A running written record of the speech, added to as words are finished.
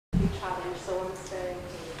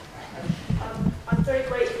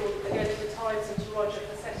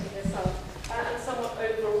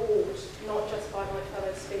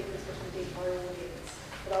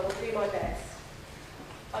do my best.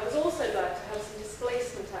 I was also glad to have some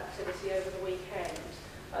displacement activity over the weekend.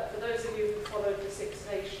 For those of you who followed the Six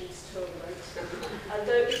Nations tournament, and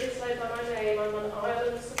don't be misled by my name, I'm an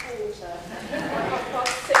Ireland supporter. By 6:30 on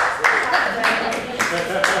Saturday.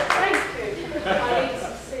 Thank you. I need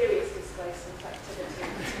some serious displacement activity.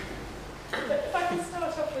 But if I can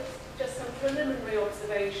start off with just some preliminary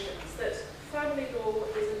observations, that family law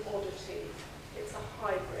is an oddity. It's a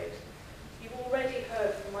hybrid. You've already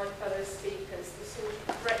heard from my fellow speakers the sort of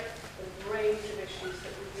breadth and range of issues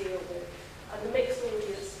that we deal with. And the mixed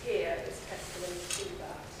audience here is testimony to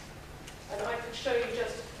that. And I could show you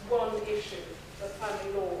just one issue of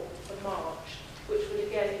family law for March, which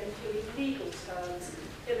would again, in purely legal terms,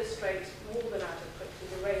 illustrate more than adequately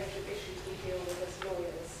the range of issues we deal with as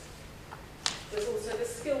lawyers. There's also the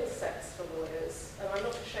skill sets for lawyers, and I'm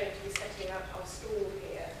not ashamed to be setting out our stall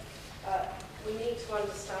here. We need to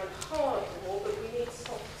understand hard law, but we need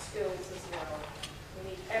soft skills as well.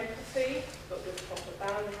 We need empathy, but with proper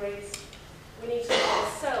boundaries. We need to know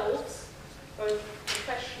ourselves, both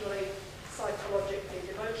professionally, psychologically,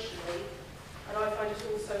 and emotionally, and I find it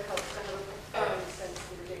also helps to have a profound sense of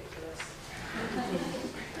the ridiculous.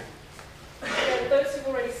 Again, those who've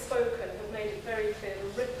already spoken have made it very clear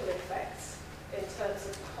the ripple effects in terms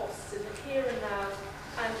of costs in the here and now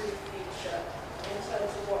and in the future, in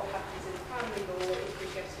terms of what happens in family law if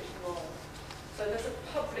we get it wrong. So there's a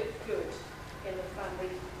public good in the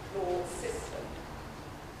family law system.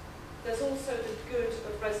 There's also the good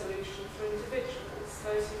of resolution for individuals.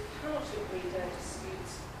 Those who cannot agree their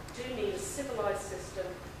disputes do need a civilised system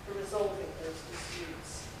for resolving those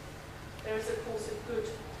disputes. There is, of course, a good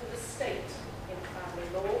for the state in family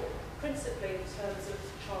law, principally in terms of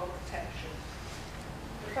child protection.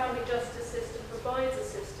 The family justice system provides a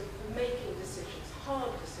system for making decisions, hard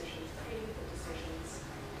decisions, painful decisions,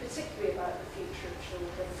 particularly about the future of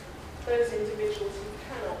children, those individuals who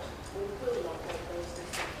cannot or will not make those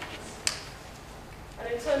decisions. And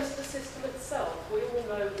in terms of the system itself, we all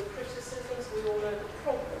know the criticisms, we all know the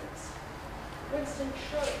problems. Winston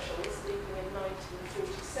Churchill, speaking in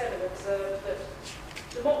 1947, observed that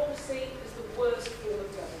democracy is the worst form of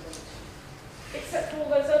government, except for all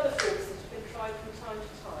those other forms that have been tried from time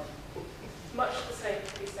to time. Much the same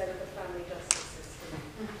can be said of the family justice system.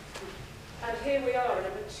 And here we are in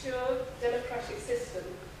a mature, democratic system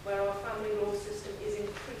where our family law system is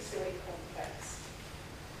increasingly complex.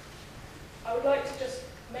 I would like to just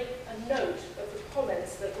make a note of the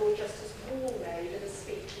comments that Lord Justice Wall made in a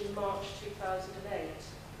speech in March 2008.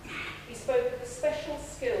 He spoke of the special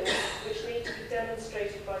skills which need to be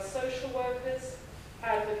demonstrated by social workers,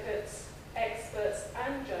 advocates, experts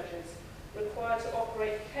and judges required to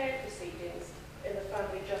operate care proceedings in the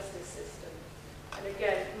family justice system. And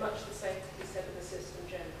again, much the same can be said of the system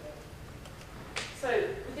generally. So,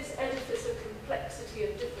 with this edifice of complexity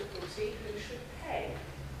and difficulty, who should pay?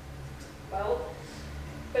 Well,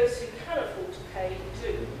 those who can afford to pay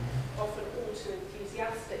do, often all too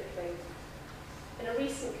enthusiastically. In a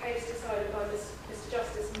recent case decided by Mr.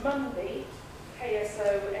 Justice Mundy,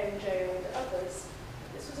 KSO, NJO and others,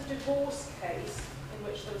 this was a divorce case in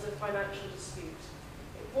which there was a financial dispute.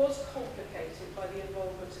 It was complicated by the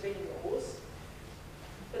involvement of in-laws,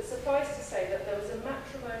 but suffice to say that there was a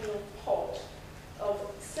matrimonial pot of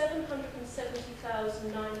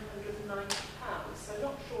 £770,990, so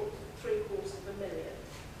not short of £750,000.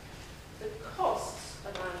 The costs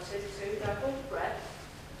amounted to, now hold breath,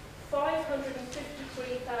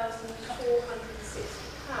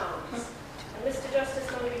 £553,460. And Mr. Justice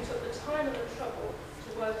Mundy took the time and the trouble to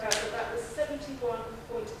work out that that was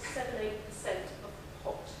 71.78% of the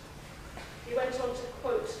pot. He went on to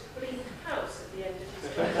quote Bleak House at the end of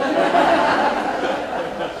his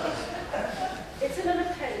It's in an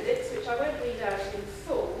appendix, which I won't read out in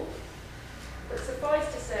full, but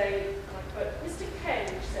suffice to say, and I quote, "Mr.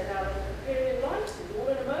 Kenge," said Alan, appearing enlightened all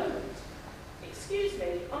in a moment. "Excuse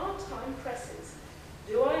me, our time presses.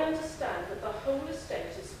 Do I understand that the whole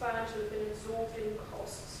estate is found to have been absorbed in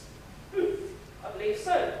costs?" "I believe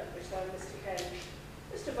so," returned Mr. Kenge.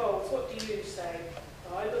 "Mr. Bowles, what do you say?"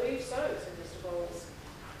 "I believe so," said Mr. Bowles.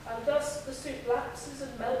 "And thus the suit lapses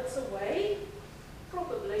and melts away?"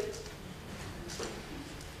 "Probably."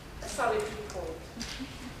 A salutary point.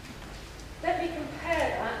 Let me compare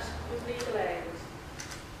that with legal aid.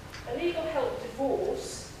 A legal help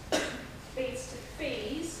divorce leads to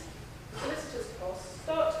fees, solicitors' costs,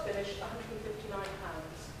 start to finish,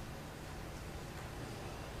 £159.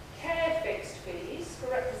 Care fixed fees for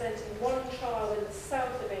representing one child in the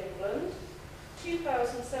south of England,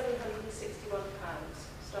 £2,761,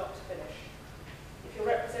 start to finish. If you're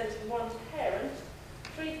representing one parent,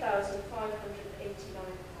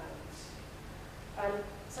 £3,589.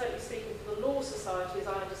 the Law Society, as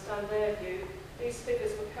I understand their view, these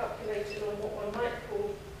figures were calculated on what one might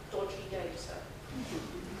call dodgy data.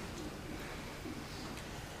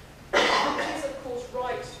 It is, of course,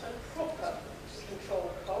 right and proper to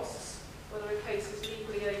control costs, whether a case is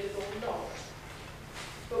legally aided or not.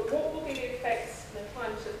 But what will be the effects in a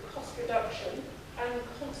climate of cost reduction and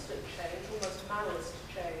constant change, almost malice to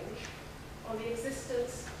change, on the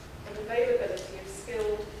existence and availability of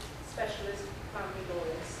skilled specialist family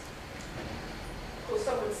lawyers? Of course,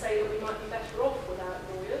 some would say that we might be better off without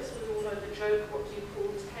lawyers. We all know the joke, what do you call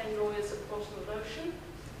 10 lawyers at the bottom of an ocean?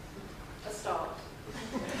 A start.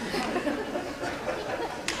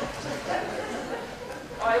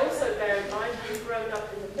 I also bear in mind, having grown up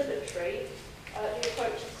in the military, the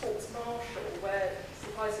approach of courts martial, where,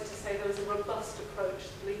 suffice it to say, there was a robust approach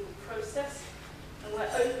to the legal process, and where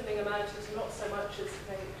opening amounted to not so much as,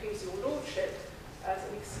 may it please your lordship, as,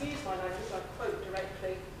 and excuse my language, I quote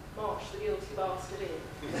directly, march the guilty bastard in.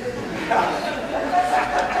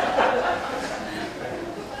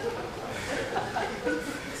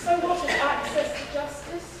 So what is access to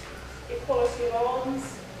justice, equality of arms,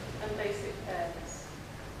 and basic fairness?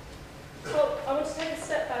 Well, I want to take a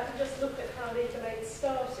step back and just look at how legal aid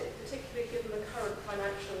started, particularly given the current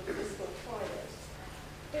financial and fiscal climate.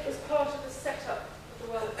 It was part of the setup of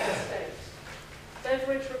the welfare state.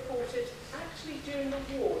 Beveridge reported, actually during the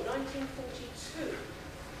war, 1942,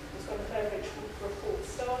 was when the Beveridge report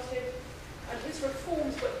started, and his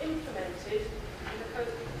reforms were implemented in the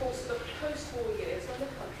course of the post-war years when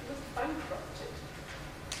the country was bankrupted.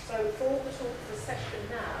 So for all the talk of recession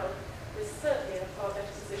now, we're certainly in a far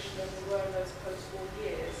better position than we were in those post-war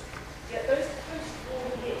years. Yet those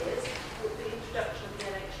post-war years, with the introduction of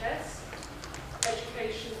the NHS,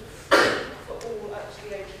 education free for all up to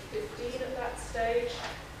the age of 15 at that stage,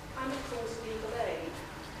 and of course legal aid,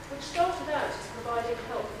 which started out as providing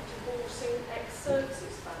help for divorcing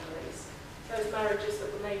ex-services families, those marriages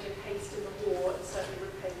that were made in haste in the war and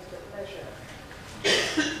certainly repainted at leisure.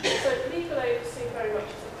 So legal aid was seen very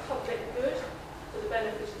much as a public good for the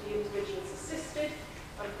benefit of the individuals assisted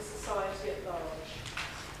and for society at large.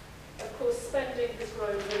 Of course, spending has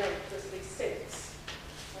grown relentlessly since,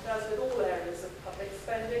 and as with all areas of public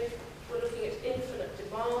spending, we're looking at infinite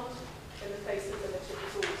demand in the face of limited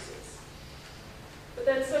resources. But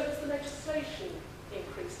then so does the legislation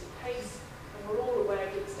increase in pace, and we're all aware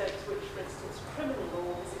of the extent to which, for instance, criminal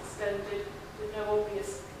law is extended with no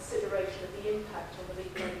obvious consideration of the impact on the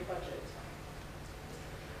legal aid budget.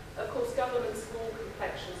 Of course, governments of all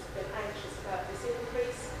complexions have been anxious about this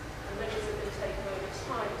increase, and measures have been taken over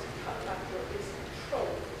time to cut back or at least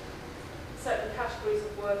control. Certain categories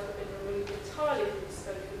of work have been removed entirely from the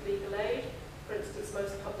scope of legal aid, for instance,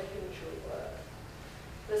 most public injury work.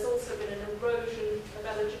 There's also been an erosion of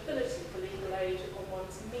eligibility for legal aid on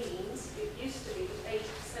one's means. It used to be that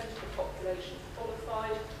 80% of the population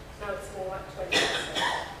qualified, now it's more like 20%.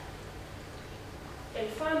 In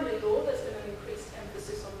family law, there's been an increased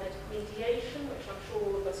emphasis on mediation, which I'm sure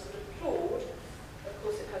all of us would applaud. Of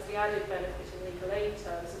course, it has the added benefit in legal aid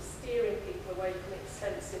terms of steering people away from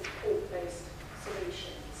expensive court-based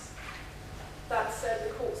solutions. That said,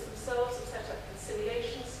 the courts themselves have set up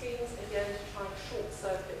conciliation schemes, again, to try and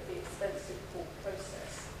short-circuit the expensive court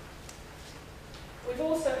process. We've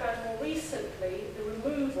also had more recently the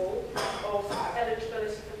removal of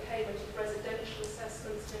eligibility for payment of residential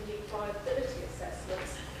assessments and indeed viability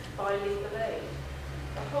assessments by legal aid.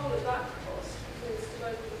 The whole of that cost falls to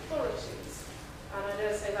local authorities, and I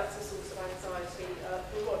dare say that's a source of anxiety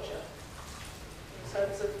for Roger in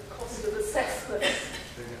terms of cost of assessments.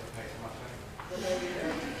 Well, there we go.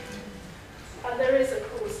 And there is, of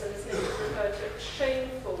course, as Nick referred to, a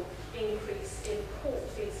shameful increase in court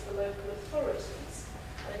fees for local authorities.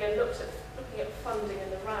 And again, looking at funding in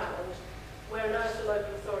the round, where on earth the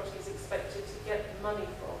local authority is expected to get the money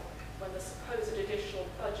from when the supposed additional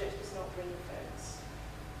budget is not ring-fenced.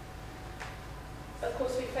 Of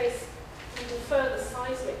course, we face even further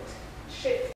seismic shift